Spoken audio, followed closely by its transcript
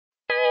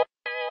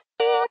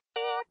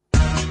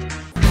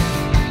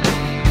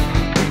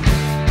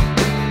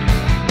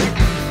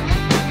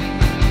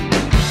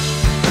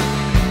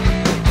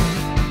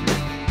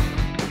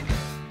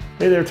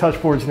Hey there,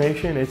 Touchboards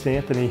Nation, it's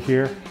Anthony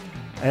here.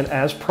 And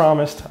as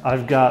promised,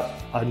 I've got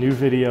a new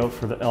video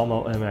for the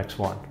Elmo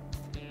MX-1.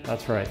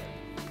 That's right,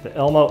 the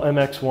Elmo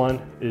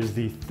MX-1 is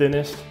the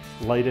thinnest,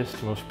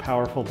 lightest, most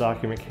powerful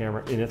document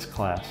camera in its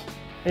class.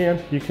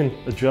 And you can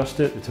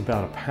adjust it, it's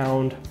about a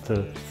pound,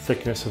 the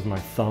thickness of my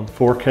thumb,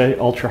 4K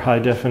ultra high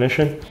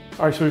definition.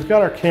 All right, so we've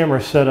got our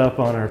camera set up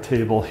on our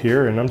table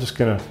here, and I'm just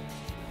gonna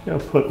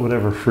put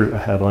whatever fruit I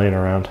had laying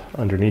around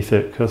underneath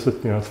it because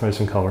it's nice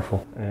and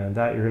colorful. And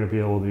that you're going to be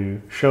able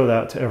to show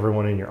that to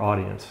everyone in your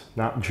audience,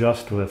 not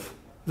just with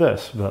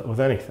this, but with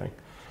anything.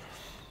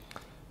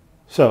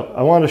 So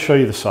I wanted to show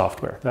you the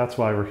software. That's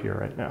why we're here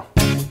right now.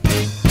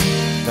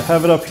 I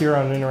have it up here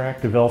on an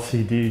interactive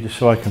LCD just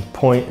so I can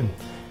point and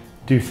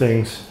do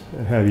things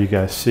and have you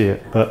guys see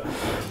it. But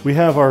we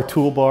have our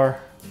toolbar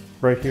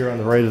right here on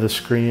the right of the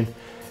screen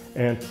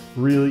and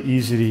really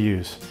easy to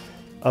use.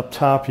 Up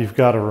top, you've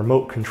got a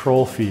remote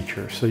control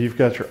feature. So you've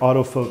got your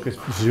autofocus,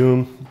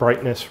 zoom,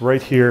 brightness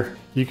right here.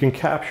 You can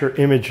capture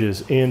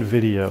images and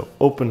video,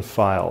 open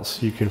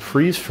files. You can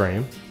freeze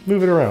frame,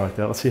 move it around like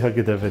that. Let's see how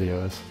good that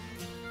video is.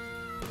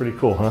 Pretty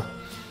cool, huh?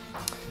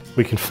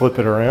 We can flip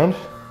it around.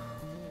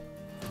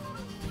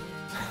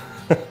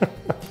 And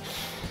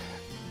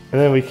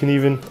then we can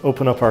even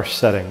open up our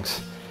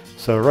settings.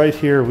 So right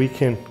here, we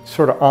can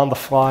sort of on the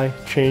fly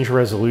change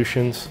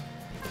resolutions.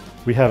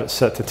 We have it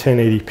set to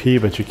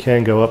 1080p, but you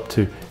can go up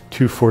to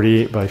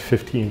 248 by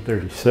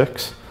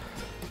 1536.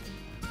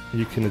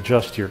 You can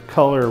adjust your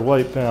color,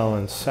 white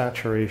balance,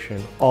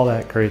 saturation, all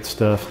that great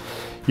stuff.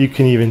 You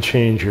can even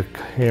change your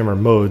camera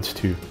modes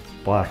to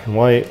black and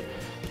white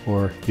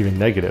or even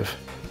negative.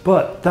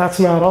 But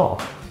that's not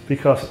all,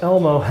 because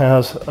Elmo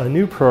has a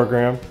new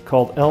program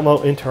called Elmo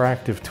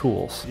Interactive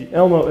Tools. The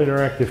Elmo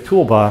Interactive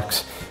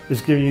Toolbox is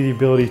giving you the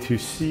ability to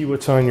see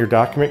what's on your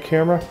document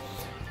camera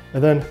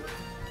and then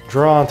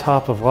draw on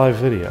top of live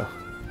video.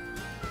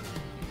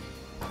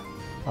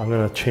 I'm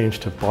going to change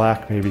to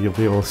black, maybe you'll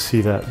be able to see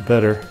that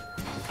better.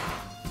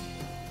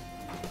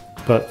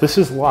 But this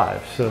is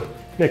live, so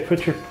Nick,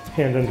 put your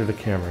hand under the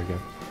camera again.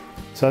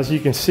 So as you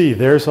can see,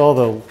 there's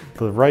all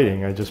the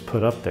writing I just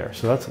put up there.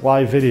 So that's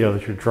live video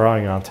that you're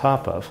drawing on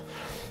top of.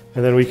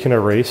 And then we can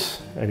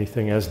erase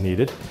anything as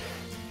needed.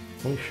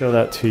 Let me show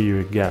that to you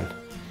again.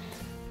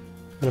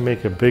 I'm going to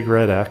make a big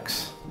red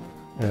X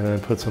and then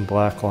put some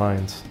black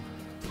lines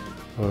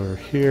over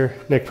here.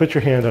 Nick, put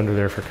your hand under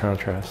there for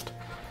contrast.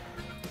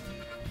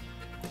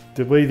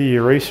 The way the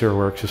eraser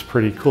works is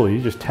pretty cool.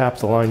 You just tap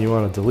the line you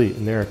want to delete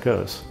and there it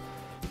goes.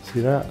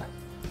 See that?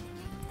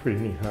 Pretty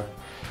neat, huh?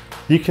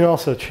 You can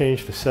also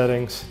change the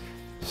settings.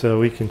 So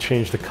we can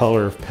change the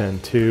color of pen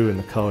 2 and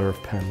the color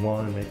of pen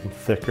 1, make them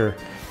thicker.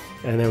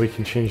 And then we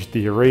can change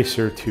the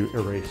eraser to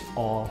erase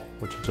all,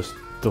 which will just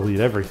delete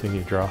everything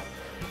you draw.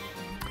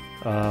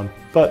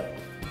 But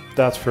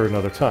that's for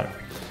another time.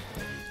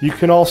 You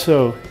can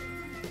also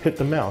hit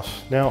the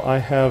mouse. Now I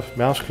have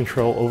mouse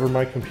control over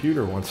my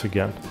computer once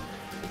again.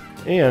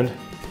 And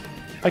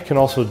I can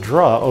also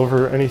draw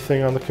over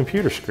anything on the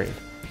computer screen.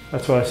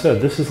 That's why I said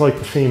this is like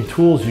the same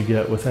tools you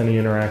get with any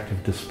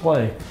interactive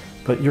display,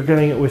 but you're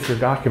getting it with your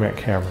document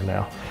camera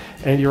now.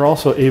 And you're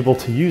also able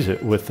to use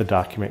it with the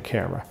document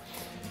camera.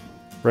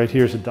 Right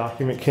here is a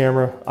document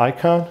camera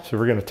icon, so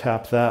we're going to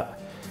tap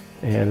that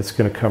and it's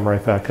going to come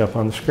right back up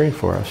on the screen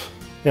for us.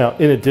 Now,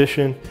 in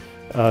addition,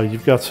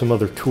 you've got some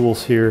other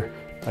tools here.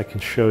 I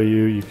can show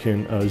you. You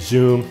can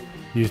zoom,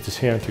 use this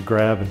hand to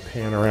grab and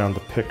pan around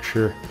the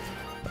picture.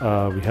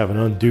 We have an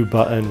undo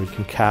button, we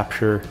can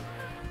capture,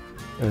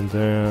 and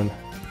then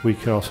we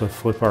can also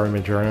flip our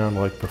image around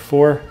like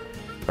before.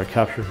 I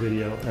capture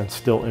video and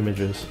still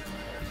images.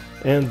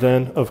 And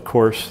then, of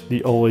course,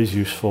 the always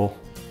useful,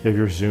 you have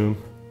your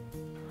zoom,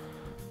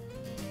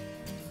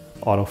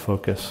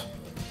 autofocus,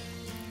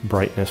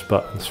 brightness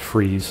buttons,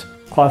 freeze.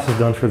 Class is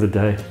done for the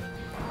day.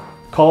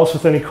 Call us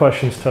with any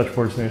questions,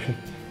 Touchboards Nation.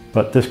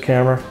 But this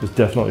camera is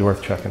definitely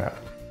worth checking out.